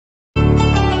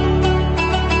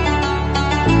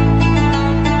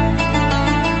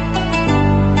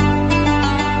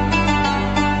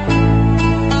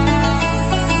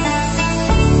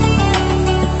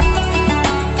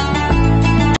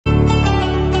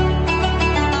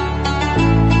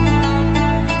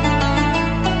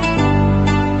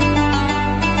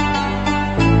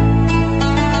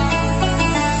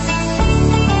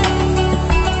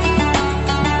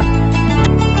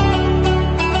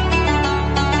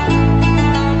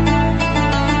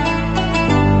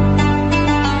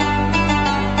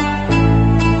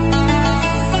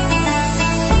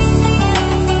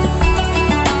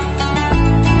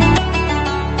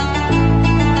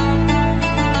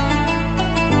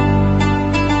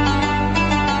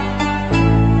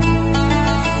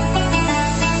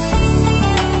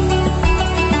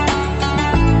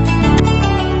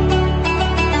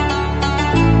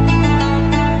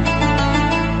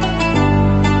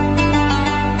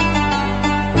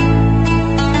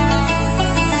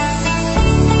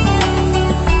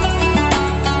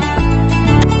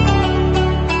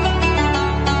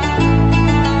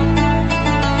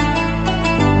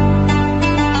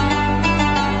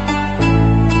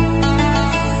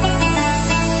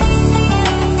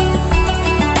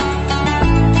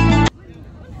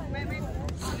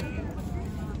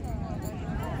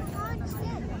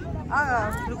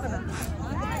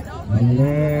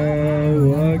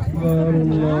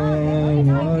الله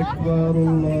أكبر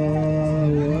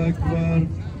الله أكبر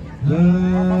لا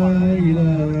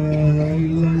إله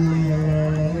إلا الله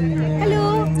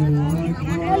الله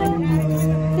أكبر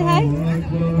الله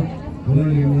أكبر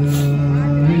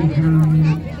ولله الحمد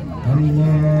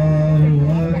الله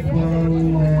أكبر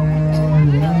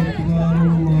الله أكبر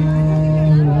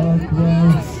الله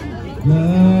أكبر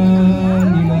لا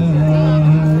إله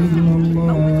إلا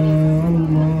الله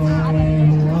الله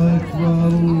أكبر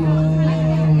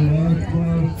الله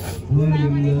أكبر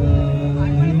ولله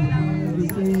الحمد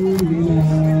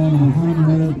سيدنا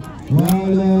محمد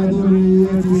وعلى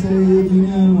ذرية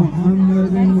سيدنا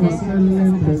محمد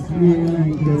وسلم تسليما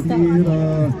كثيرا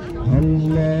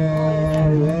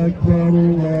الله أكبر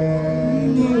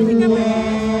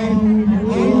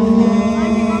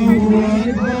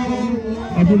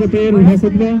After the prayer, we have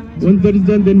khutbah. Once that is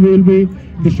done, then we will be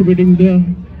distributing the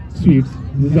sweets.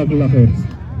 Jazakallah khair.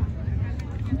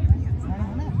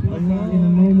 Allah in a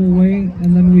normal way,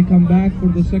 and then we come back for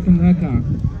the second rak'ah.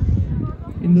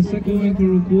 In the second way to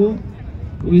ruku,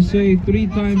 we say 3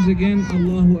 times again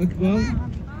Allahu Akbar,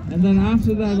 and then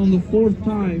after that on the 4th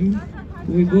time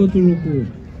we go to ruku.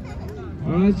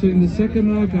 Alright, so in the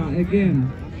second rak'ah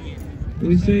again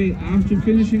we say, after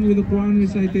finishing with the Quran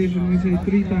recitation, we say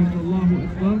 3 times Allahu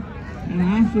Akbar, and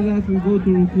after that we go to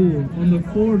ruku. On the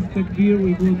 4th takbir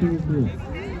we go to ruku,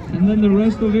 and then the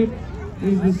rest of it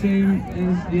is the same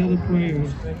as the other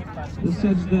prayers, the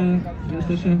sajda, the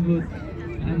tashahhud,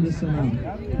 and the salam.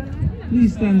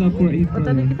 Please stand up for Eid prayer.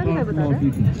 Barakallahu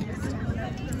feekum.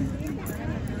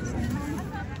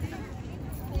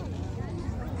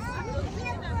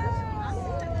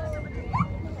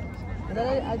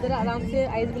 जरा आराम से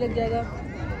eyes भी लग जाएगा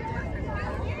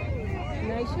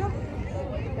Naisha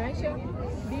Naisha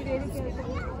be ready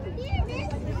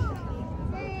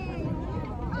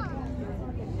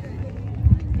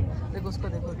देखो उसको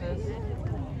देखो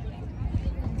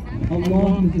Allah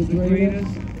is the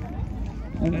greatest,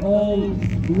 and all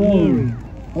glory,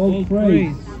 all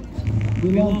praise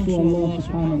belongs to Allah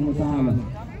subhanahu wa ta'ala.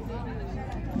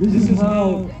 This is how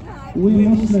we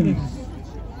Muslims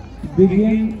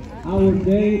begin our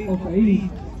day of Eid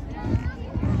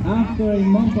after a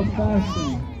month of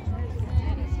fasting,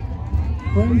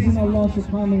 praising Allah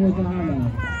subhanahu wa ta'ala,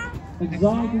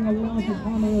 exalting Allah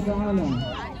subhanahu wa ta'ala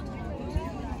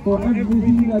for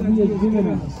everything that He has given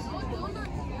us.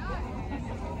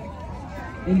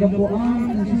 In the Quran,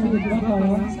 in Surah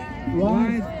Al-Baqarah,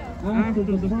 right after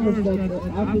the verse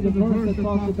that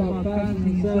talks about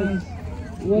fasting, it says,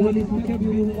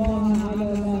 وَلِتُكَبِّرُوا اللَّهَ عَلَى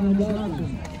مَا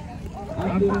هَدَاكُمْ.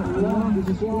 After Allah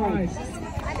describes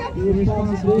the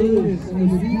responsibilities and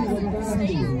the duties of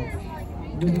fasting,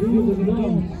 the do's and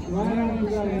don'ts, right after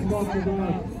that it talks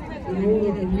about in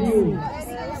order for you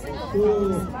to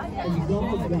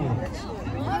exalt God,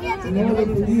 in order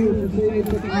for you to say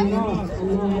Allah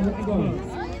Akbar.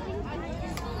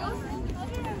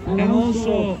 And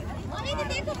also,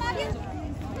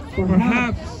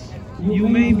 perhaps you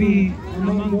may be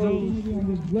among those on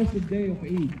this blessed day of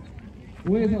Eid,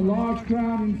 with a large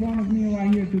crowd in front of me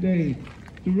right here today,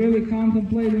 to really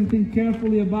contemplate and think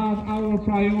carefully about our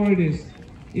priorities.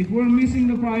 If we're missing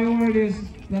the priorities,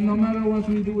 then no matter what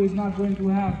we do, it's not going to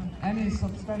have any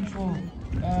substantial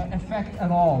effect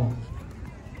at all.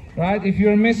 Right? If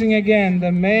you're missing again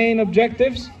the main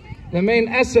objectives, the main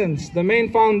essence, the main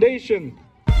foundation,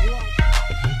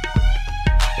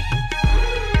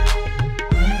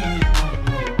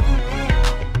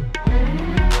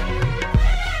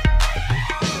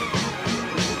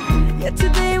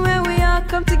 today when we all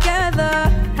come together,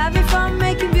 having fun,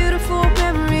 making beautiful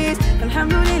memories.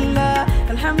 Alhamdulillah,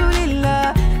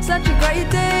 Alhamdulillah, such a great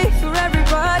day for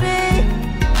everybody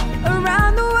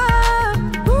around the world.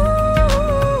 Ooh,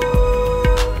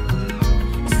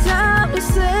 it's time to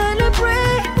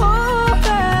celebrate. Oh,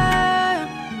 yeah.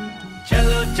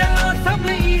 Chalo, chalo, sab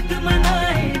Eid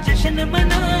manaye, jashan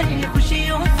manaye,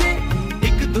 khushiyon se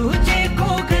ek dooje ko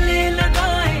gale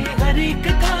lagaye, har ek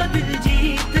ka dil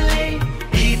jeet le.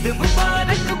 Eid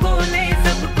Mubarak bole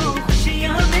sabko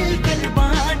khushiyan milkar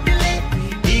baant le.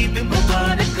 Eid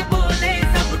Mubarak bole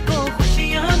sabko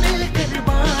khushiyan milkar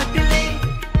baant le.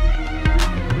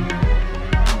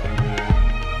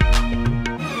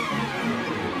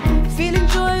 Feeling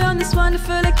joy on this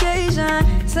wonderful occasion,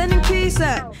 sending peace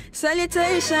and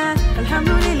salutation.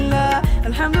 Alhamdulillah,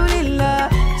 Alhamdulillah,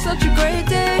 such a great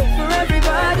day for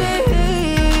everybody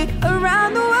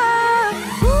around the world.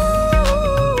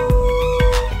 Ooh,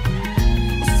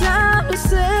 it's time to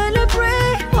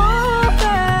celebrate. Oh,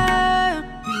 yeah.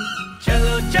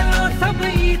 Chalo, chalo, sab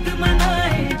Eid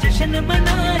manaye, jashan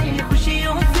manaye,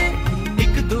 khushiyon se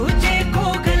ek dooje ko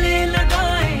gale lagaye.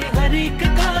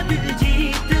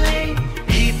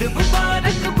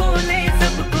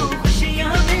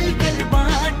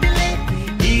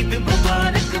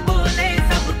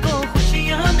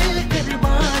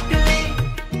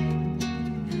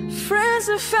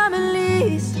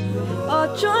 families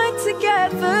all joined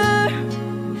together.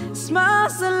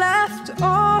 Smiles are left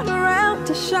all around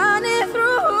to shine it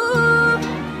through.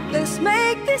 Let's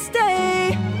make this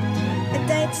day a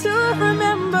day to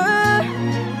remember.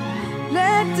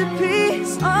 Let the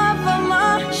peace of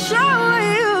Allah shower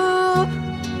you.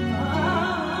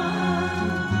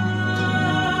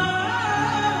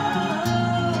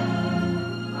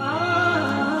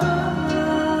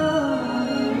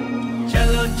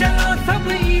 चलो चलो सब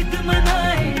ईद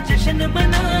मनाए, जश्न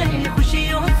मनाए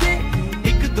खुशियों से,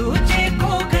 एक दूजे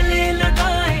को गले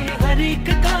लगाए, हर एक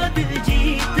का दिल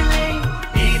जीत ले।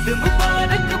 ईद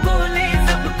मुबारक बोले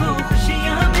सबको,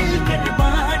 खुशियाँ मिलकर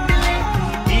बांट ले।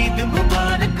 ईद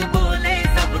मुबारक बोले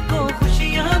सबको,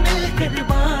 खुशियाँ मिलकर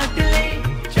बांट ले।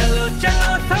 चलो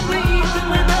चलो सब ईद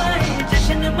मनाए,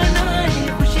 जश्न मनाए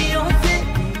खुशियों से,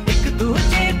 एक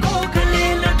दूजे को गले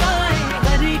लगाए,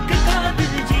 हर एक का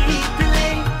दिल जीत ले।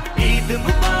 ईद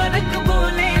मुबारक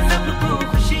बोले सबको,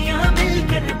 खुशियाँ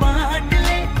मिलकर बांट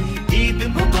ले। ईद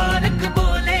मुबारक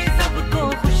बोले सबको,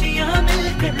 खुशियाँ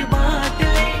मिलकर बांट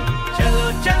ले। चलो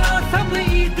चलो सब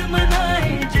ईद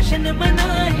मनाए, जश्न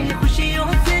मनाए खुशियों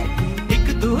से, एक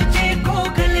दूजे को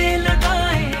गले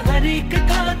लगाए, हर एक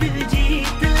का दिल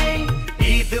जीत ले।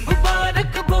 ईद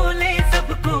मुबारक बोले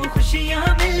सबको, खुशियाँ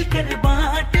मिलकर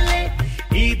बांट ले।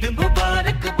 ईद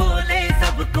मुबारक बोले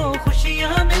सबको,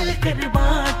 खुशियाँ मिलकर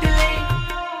बांट ले।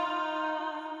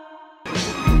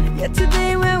 Yeah,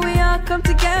 today when we all come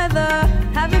together,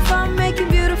 having fun, making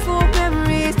beautiful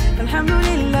memories.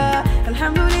 Alhamdulillah,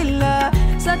 Alhamdulillah,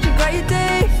 such a great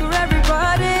day for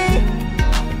everybody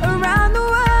around the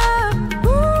world.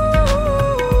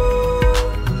 Ooh,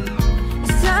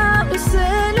 it's time to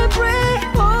celebrate.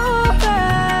 Oh,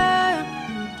 yeah.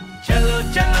 चलो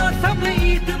चलो सब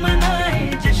ईद मनाए,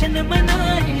 जश्न मनाए